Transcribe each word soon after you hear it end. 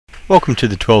Welcome to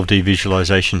the 12D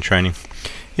visualization training.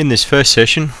 In this first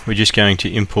session we're just going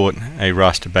to import a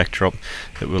raster backdrop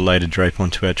that we'll later drape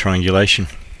onto our triangulation.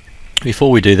 Before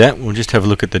we do that, we'll just have a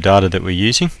look at the data that we're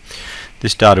using.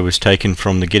 This data was taken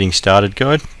from the Getting Started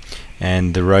guide,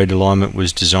 and the road alignment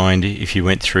was designed if you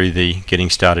went through the Getting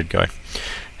Started guide.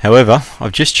 However,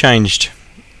 I've just changed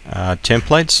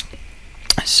templates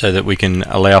so that we can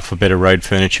allow for better road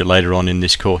furniture later on in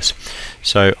this course.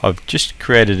 So I've just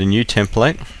created a new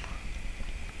template.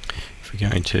 We're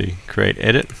going to create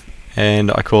edit,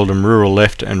 and I called them rural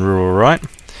left and rural right,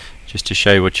 just to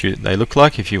show you what they look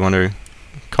like if you want to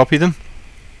copy them.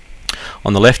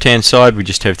 On the left hand side we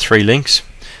just have three links: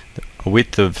 a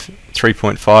width of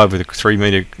 3.5 with a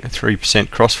 3%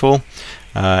 crossfall,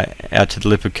 out to the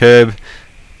lip of curb,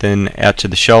 then out to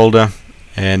the shoulder,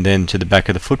 and then to the back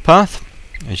of the footpath,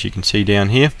 as you can see down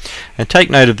here. And take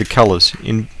note of the colours.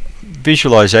 In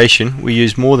visualization we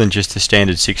use more than just the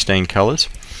standard 16 colours.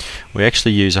 We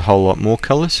actually use a whole lot more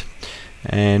colours,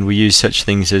 and we use such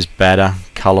things as batter,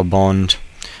 colour bond,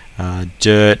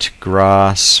 dirt,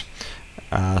 grass,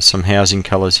 some housing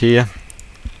colours here,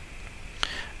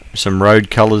 some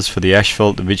road colours for the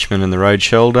asphalt, the bitumen and the road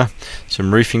shoulder,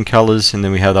 some roofing colours, and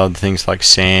then we have other things like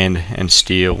sand and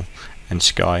steel and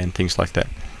sky and things like that.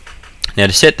 Now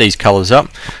to set these colours up,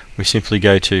 we simply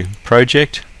go to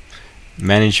Project,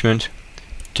 Management,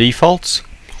 Defaults,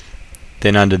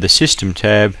 then under the System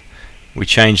tab we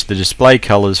change the display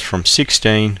colours from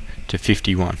 16 to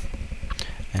 51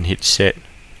 and hit Set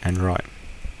and Write.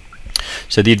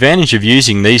 So the advantage of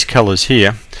using these colours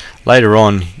here, later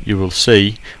on you will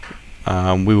see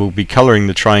we will be colouring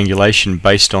the triangulation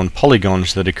based on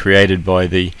polygons that are created by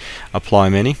the Apply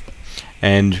menu,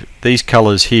 and these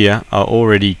colours here are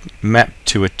already mapped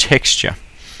to a texture,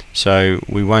 so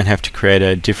we won't have to create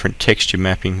a different texture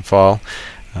mapping file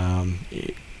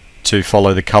to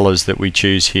follow the colours that we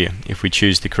choose here, if we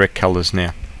choose the correct colours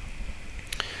now.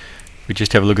 We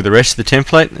just have a look at the rest of the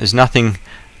template. There's nothing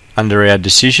under our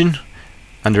decision.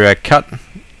 Under our cut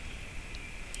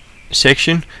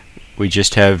section we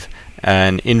just have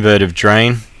an invert of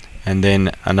drain, and then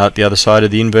the other side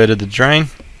of the invert of the drain,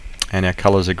 and our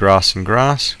colours are grass and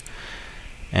grass,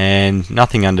 and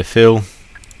nothing under fill.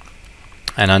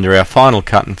 And under our final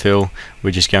cut and fill we're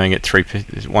just going at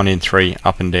 1 in 3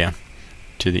 up and down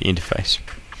to the interface.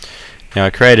 Now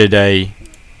I created a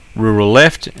rural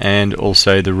left and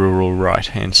also the rural right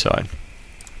hand side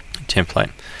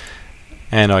template,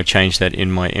 and I changed that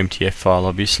in my MTF file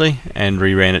obviously and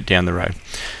reran it down the road.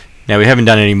 Now we haven't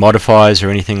done any modifiers or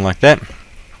anything like that,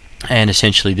 and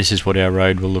essentially this is what our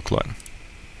road will look like.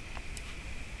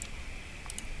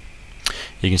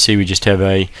 You can see we just have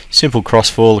a simple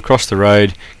crossfall across the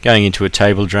road going into a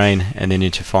table drain and then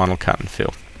into final cut and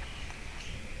fill.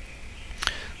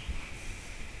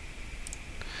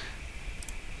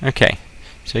 Okay,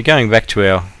 so going back to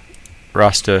our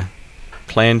raster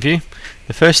plan view,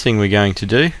 the first thing we're going to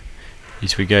do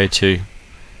is we go to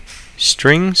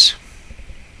Strings,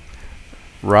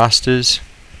 Rasters,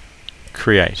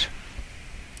 Create.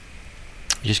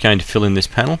 I'm just going to fill in this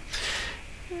panel.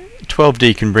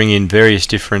 12D can bring in various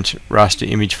different raster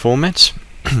image formats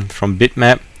from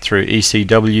bitmap through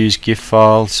ECWs, GIF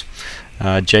files,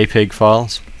 JPEG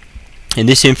files. In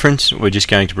this instance we're just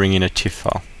going to bring in a TIFF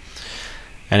file,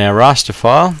 and our raster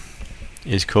file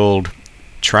is called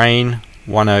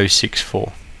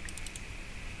train1064.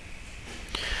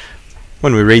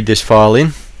 When we read this file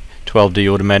in,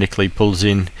 12D automatically pulls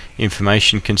in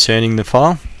information concerning the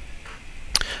file,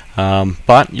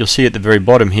 but you'll see at the very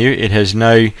bottom here it has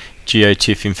no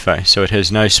GeoTIFF info, so it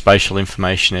has no spatial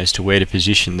information as to where to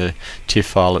position the TIFF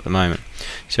file at the moment.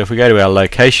 So if we go to our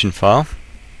location file,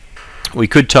 we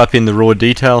could type in the raw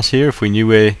details here if we knew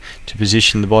where to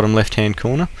position the bottom left hand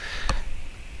corner,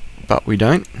 but we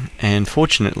don't, and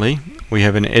fortunately we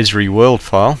have an Esri world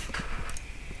file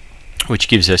which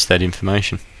gives us that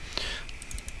information,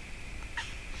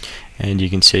 and you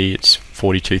can see it's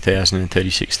 42,000 and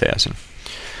 36,000.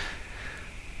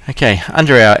 Okay,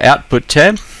 under our output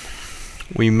tab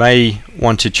we may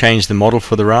want to change the model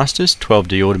for the rasters.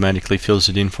 12D automatically fills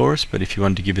it in for us, but if you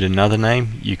wanted to give it another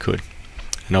name you could,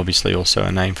 and obviously also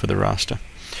a name for the raster.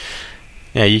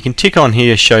 Now you can tick on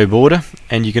here show border,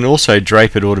 and you can also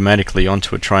drape it automatically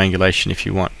onto a triangulation if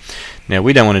you want. Now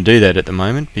we don't want to do that at the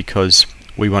moment because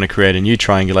we want to create a new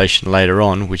triangulation later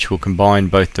on which will combine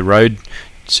both the road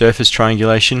surface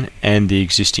triangulation and the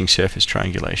existing surface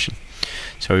triangulation.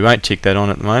 So we won't tick that on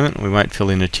at the moment, we won't fill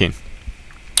in a tin.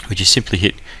 We just simply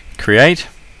hit create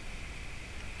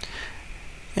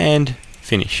and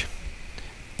finish,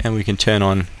 and we can turn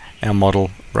on our model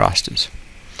rasters.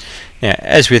 Now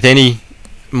as with any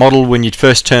model, when you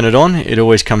first turn it on, it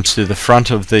always comes to the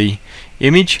front of the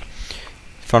image,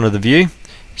 front of the view.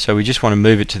 So we just want to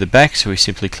move it to the back, so we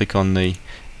simply click on the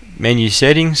menu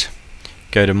settings,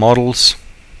 go to models,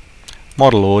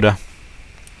 model order,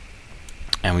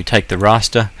 and we take the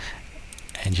raster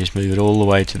and just move it all the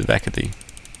way to the back of the,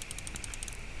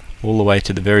 all the way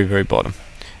to the very, very bottom,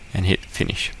 and hit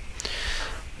finish.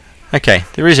 Okay,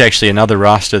 there is actually another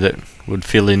raster that would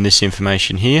fill in this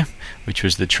information here, which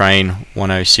was the train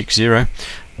 1060,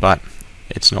 but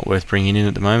it's not worth bringing in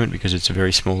at the moment because it's a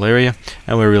very small area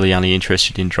and we're really only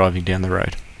interested in driving down the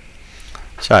road.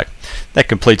 So that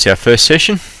completes our first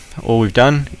session. All we've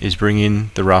done is bring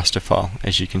in the raster file,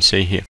 as you can see here.